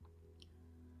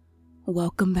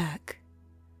Welcome back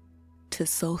to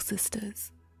Soul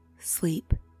Sisters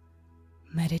Sleep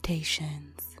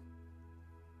Meditations.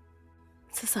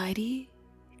 Society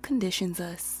conditions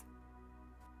us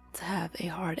to have a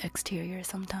hard exterior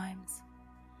sometimes.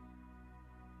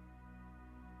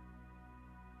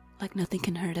 Like nothing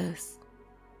can hurt us.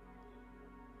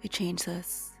 It chains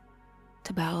us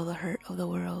to battle the hurt of the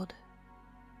world,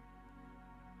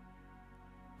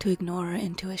 to ignore our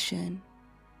intuition,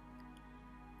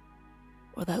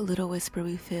 or that little whisper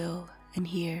we feel and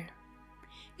hear.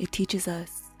 It teaches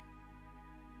us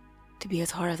to be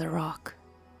as hard as a rock.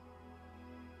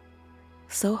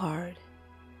 So hard,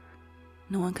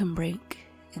 no one can break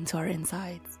into our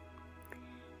insides,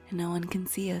 and no one can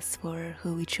see us for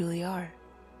who we truly are.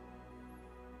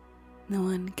 No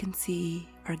one can see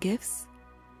our gifts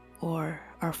or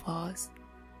our flaws.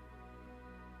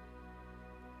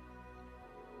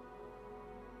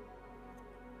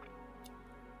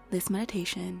 This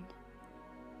meditation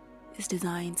is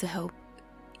designed to help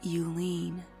you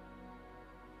lean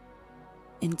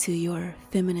into your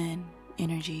feminine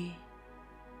energy.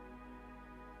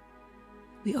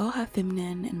 We all have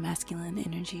feminine and masculine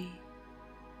energy,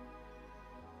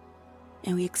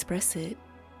 and we express it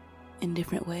in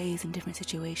different ways in different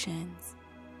situations.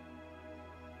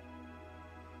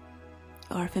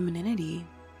 Our femininity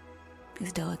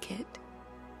is delicate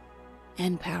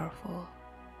and powerful,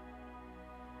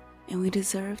 and we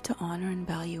deserve to honor and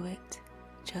value it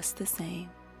just the same.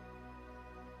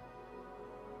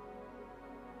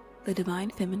 The divine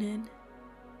feminine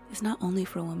is not only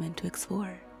for women to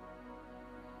explore.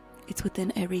 It's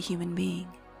within every human being,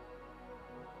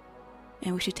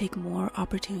 and we should take more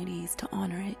opportunities to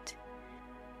honor it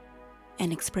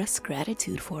and express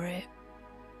gratitude for it.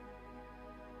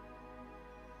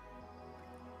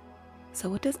 So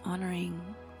what does honoring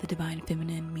the divine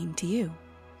feminine mean to you?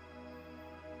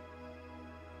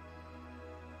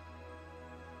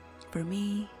 For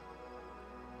me,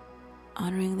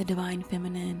 honoring the divine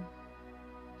feminine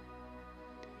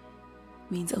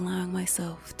means allowing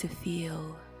myself to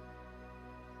feel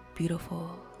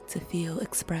beautiful, to feel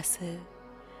expressive,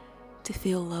 to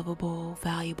feel lovable,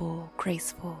 valuable,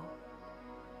 graceful,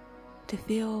 to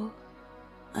feel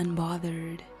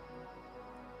unbothered,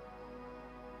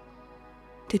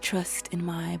 to trust in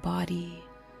my body,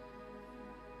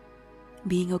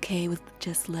 being okay with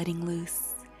just letting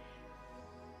loose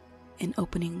and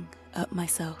opening up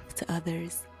myself to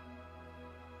others.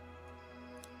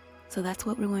 So that's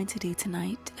what we're going to do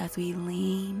tonight as we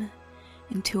lean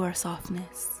into our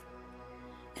softness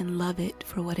and love it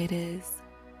for what it is.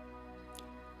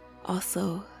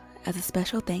 Also, as a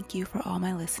special thank you for all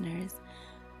my listeners,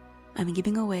 I'm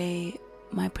giving away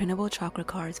my printable chakra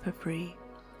cards for free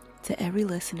to every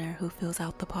listener who fills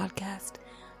out the podcast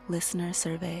listener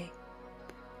survey.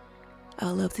 I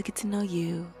would love to get to know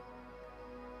you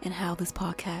and how this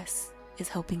podcast is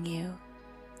helping you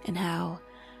and how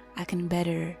I can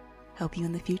better help you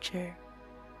in the future.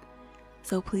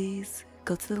 So please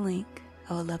go to the link.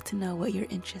 I would love to know what your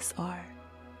interests are.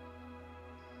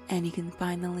 And you can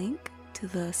find the link to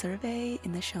the survey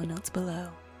in the show notes below.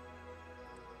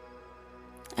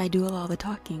 I do a lot of the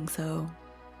talking, so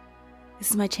this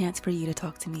is my chance for you to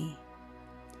talk to me.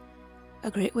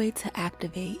 A great way to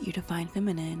activate your divine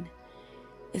feminine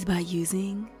is by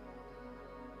using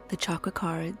the chakra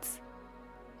cards.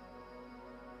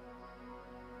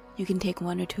 You can take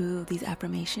one or two of these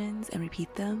affirmations and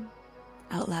repeat them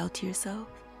out loud to yourself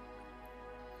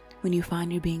when you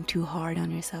find you're being too hard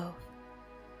on yourself.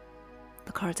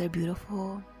 The cards are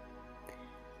beautiful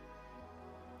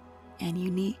and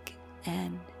unique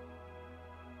and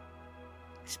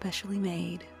specially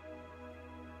made,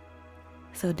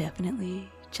 so definitely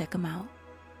check them out.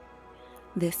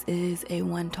 This is a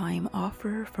one-time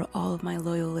offer for all of my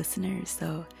loyal listeners,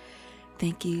 so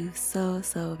thank you so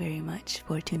very much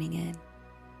for tuning in.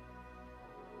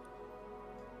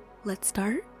 Let's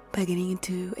start by getting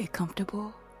into a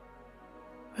comfortable,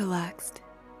 relaxed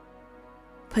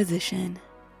position.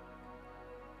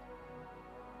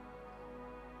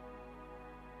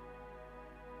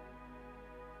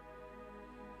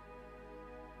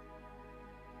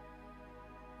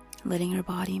 Letting your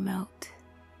body melt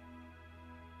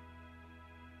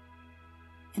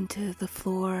into the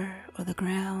floor or the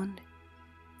ground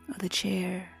or the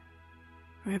chair,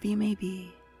 wherever you may be.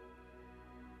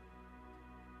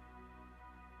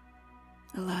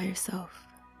 Allow yourself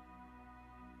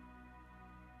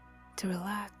to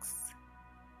relax.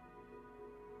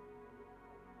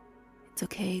 It's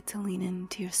okay to lean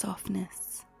into your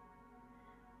softness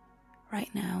right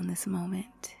now in this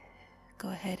moment. Go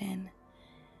ahead and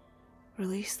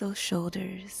release those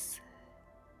shoulders.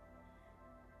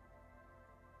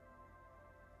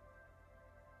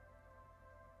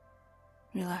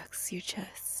 Relax your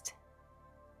chest.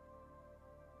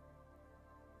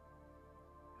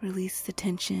 Release the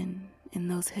tension in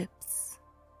those hips.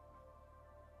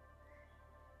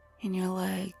 In your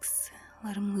legs,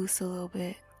 let them loose a little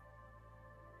bit.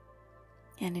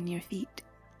 And in your feet.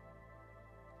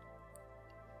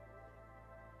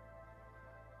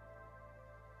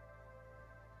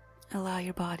 Allow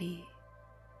your body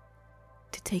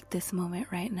to take this moment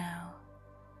right now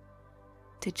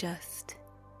to just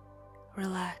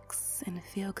relax and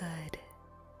feel good.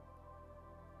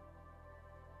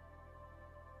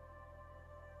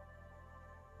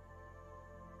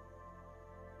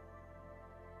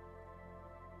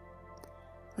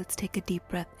 Let's take a deep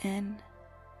breath in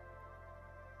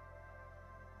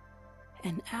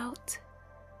and out.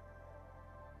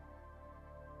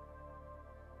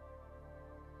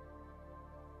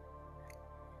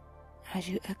 As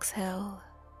you exhale,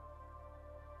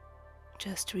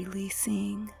 just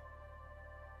releasing.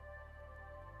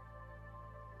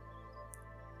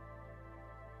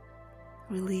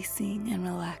 Releasing and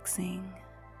relaxing.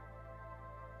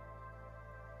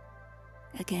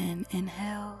 Again,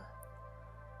 inhale.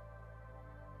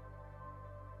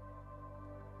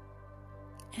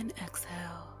 And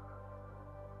exhale.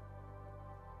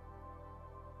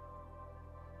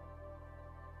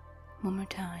 One more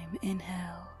time,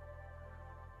 inhale.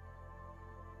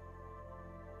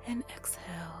 And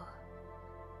exhale.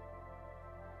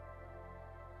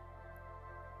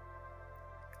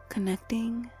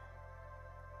 Connecting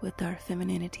with our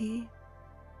femininity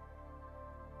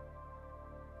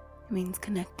means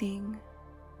connecting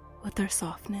with our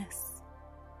softness.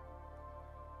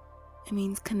 It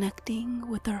means connecting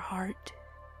with our heart.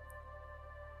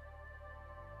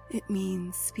 It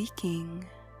means speaking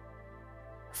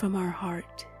from our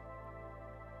heart.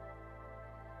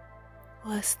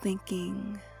 Less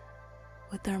thinking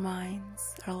with our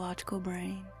minds, our logical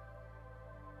brain.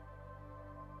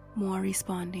 More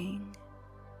responding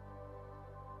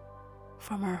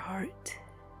from our heart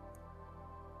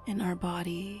and our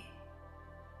body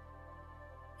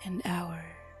and our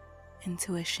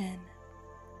intuition.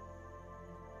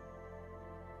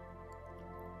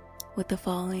 With the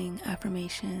following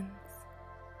affirmations,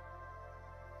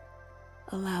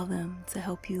 allow them to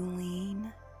help you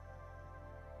lean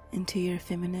into your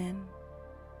feminine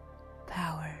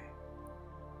power.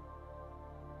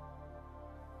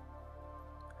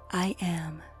 I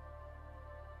am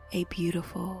a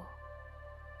beautiful,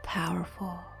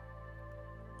 powerful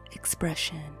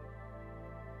expression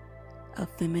of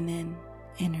feminine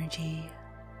energy.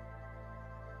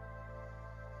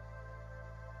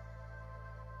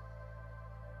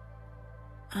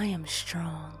 I am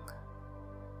strong,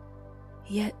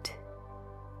 yet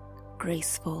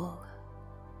graceful.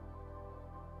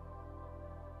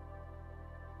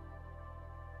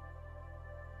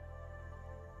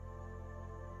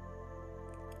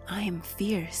 I am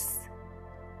fierce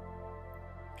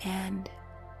and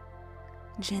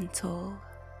gentle.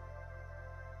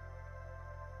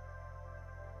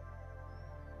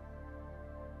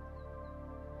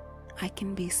 I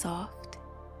can be soft,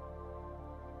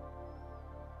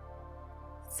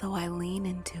 so I lean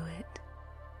into it.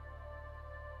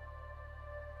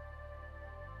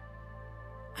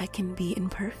 I can be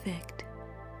imperfect,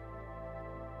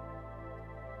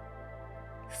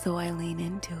 so I lean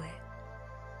into it.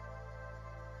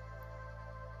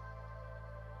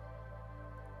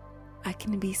 I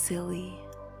can be silly,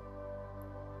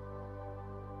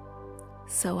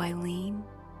 so I lean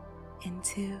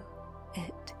into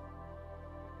it.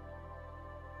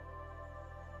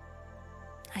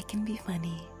 I can be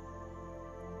funny,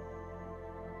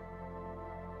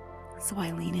 so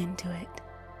I lean into it.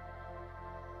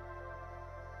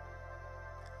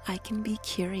 I can be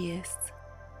curious,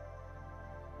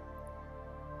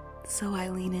 so I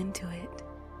lean into it.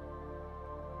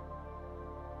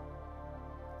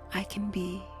 I can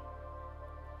be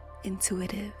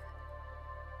intuitive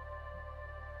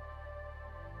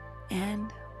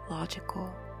and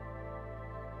logical.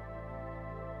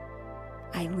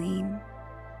 I lean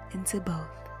into both.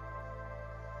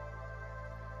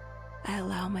 I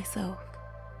allow myself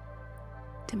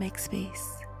to make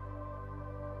space.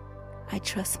 I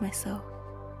trust myself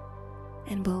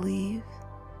and believe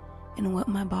in what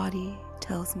my body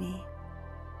tells me.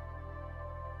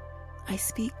 I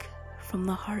speak from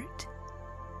the heart.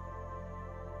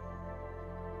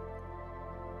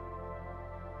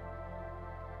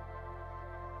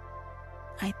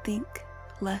 I think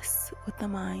less with the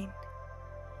mind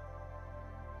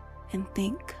and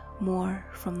think more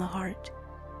from the heart.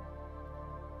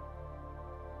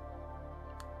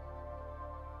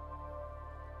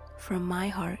 From my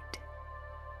heart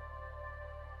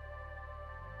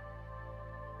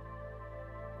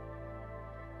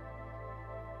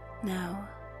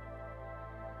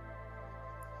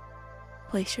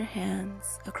Place your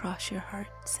hands across your heart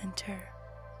center.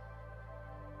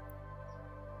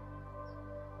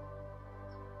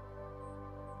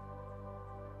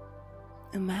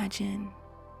 Imagine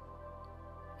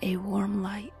a warm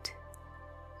light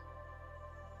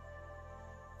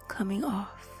coming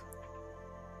off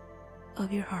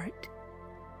of your heart.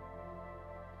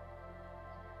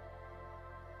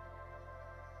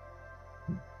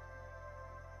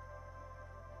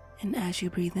 And as you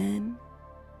breathe in,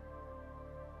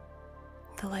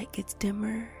 the light gets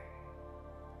dimmer,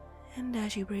 and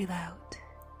as you breathe out,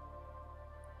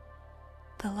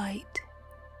 the light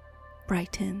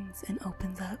brightens and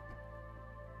opens up.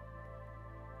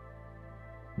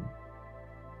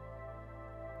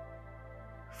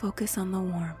 Focus on the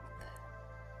warmth.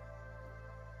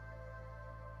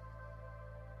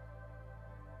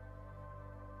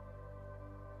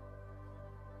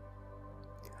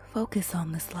 Focus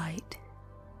on this light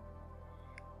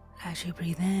as you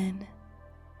breathe in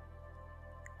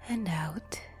and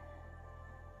out.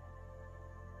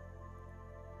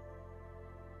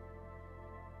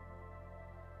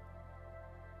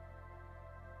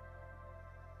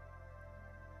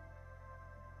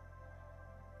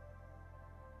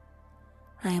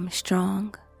 I am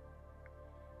strong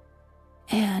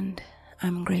and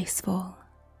I'm graceful.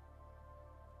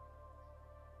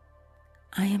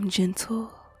 I am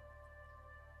gentle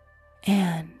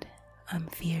and I'm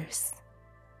fierce.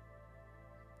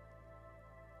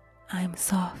 I am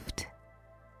soft.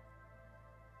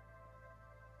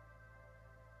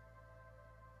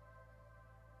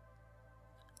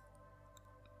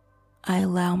 I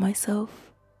allow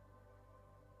myself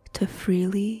to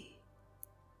freely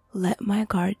let my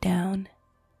guard down,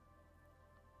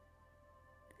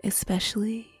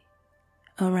 especially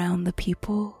around the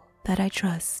people that I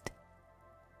trust.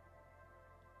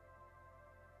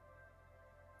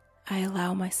 I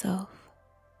allow myself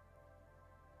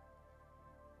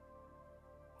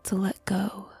to let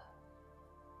go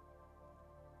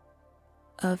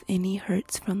of any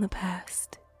hurts from the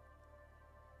past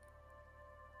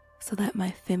so that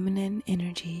my feminine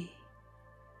energy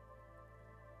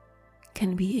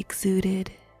can be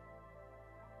exuded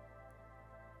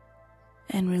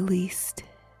and released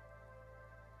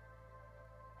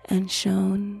and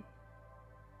shown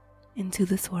into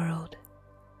this world.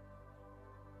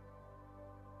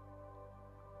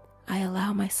 I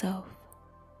allow myself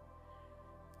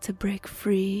to break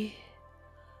free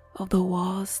of the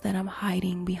walls that I'm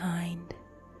hiding behind.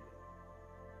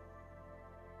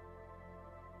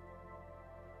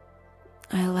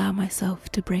 I allow myself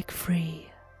to break free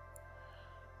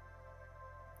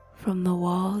from the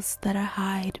walls that I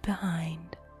hide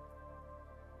behind.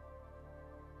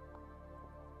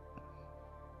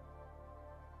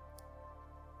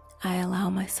 I allow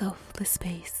myself the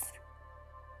space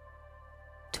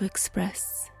to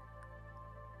express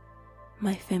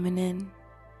my feminine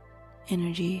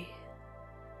energy.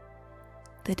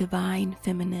 The divine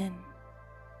feminine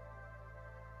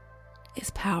is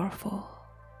powerful.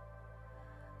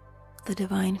 The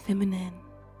divine feminine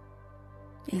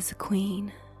is a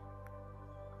queen.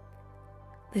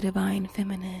 The divine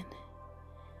feminine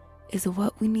is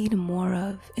what we need more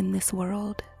of in this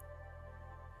world.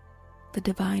 The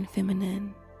divine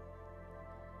feminine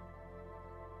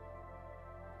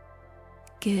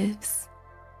gives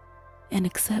and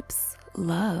accepts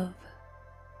love.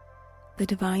 The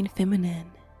divine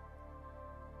feminine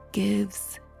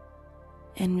gives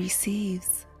and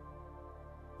receives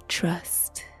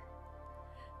trust.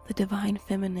 The divine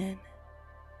feminine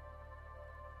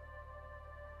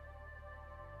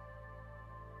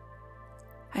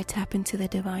I tap into the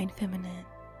divine feminine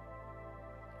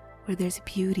where there's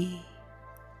beauty,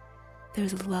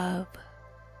 there's love,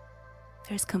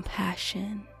 there's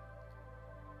compassion,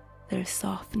 there's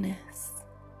softness.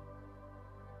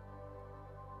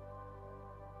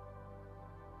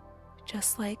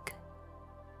 Just like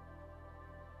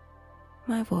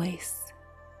my voice,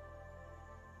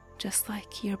 just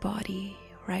like your body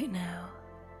right now.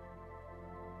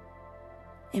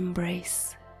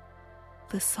 Embrace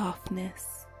the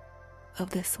softness of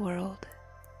this world.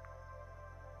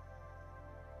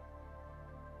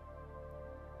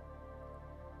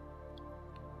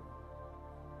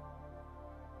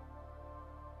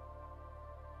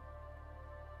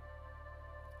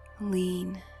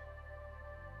 Lean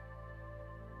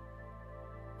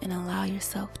and allow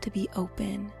yourself to be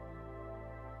open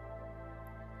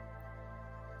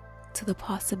to the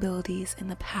possibilities and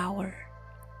the power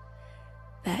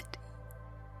that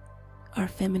our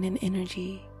feminine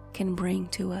energy can bring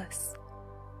to us.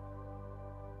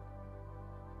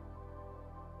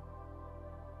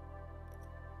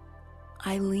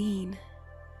 I lean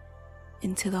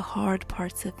into the hard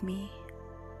parts of me,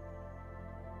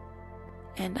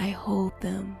 and I hold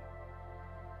them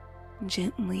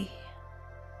gently.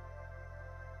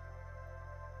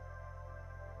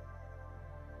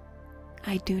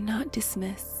 I do not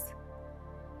dismiss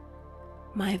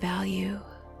my value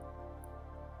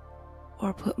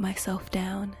or put myself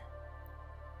down.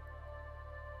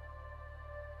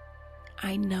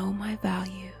 I know my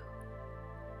value.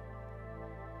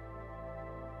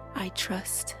 I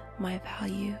trust my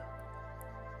value.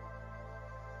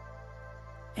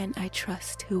 And I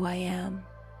trust who I am.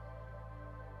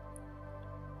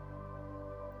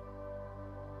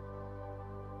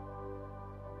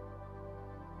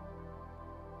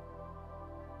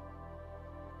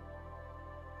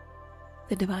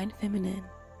 The Divine Feminine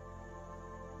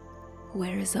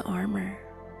wears the armor.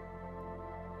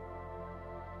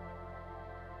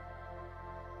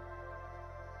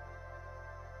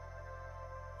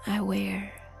 I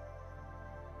wear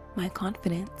my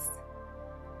confidence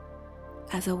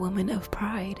as a woman of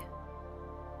pride.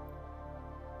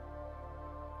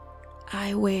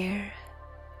 I wear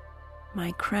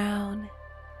my crown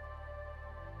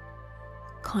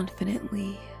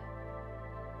confidently.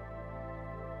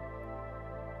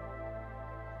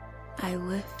 I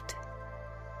lift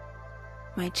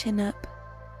my chin up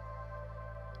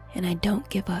and I don't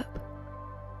give up.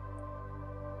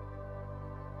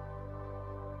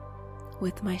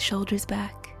 With my shoulders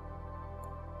back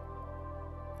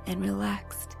and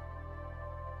relaxed,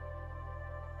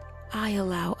 I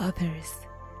allow others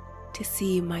to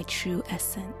see my true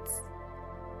essence.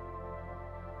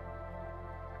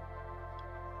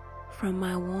 From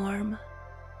my warm,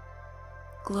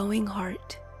 glowing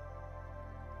heart,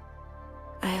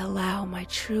 I allow my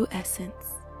true essence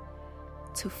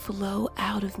to flow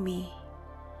out of me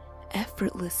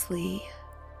effortlessly.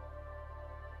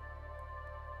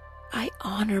 I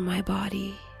honor my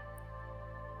body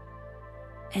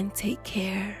and take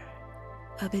care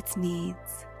of its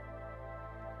needs.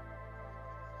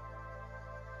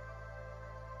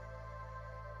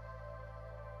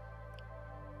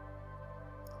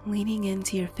 Leaning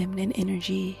into your feminine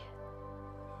energy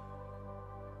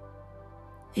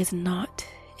is not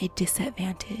a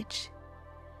disadvantage.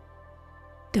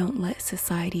 Don't let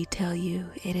society tell you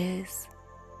it is,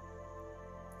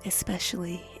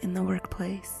 especially in the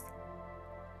workplace.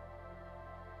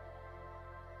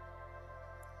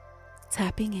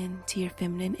 Tapping into your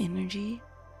feminine energy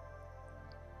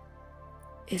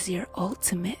is your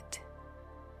ultimate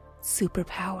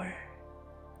superpower.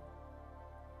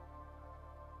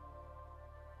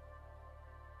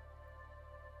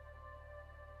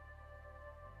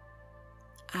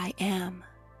 I am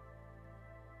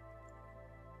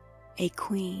a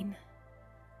queen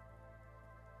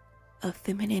of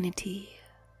femininity.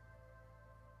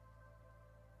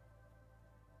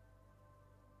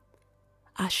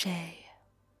 Ashe.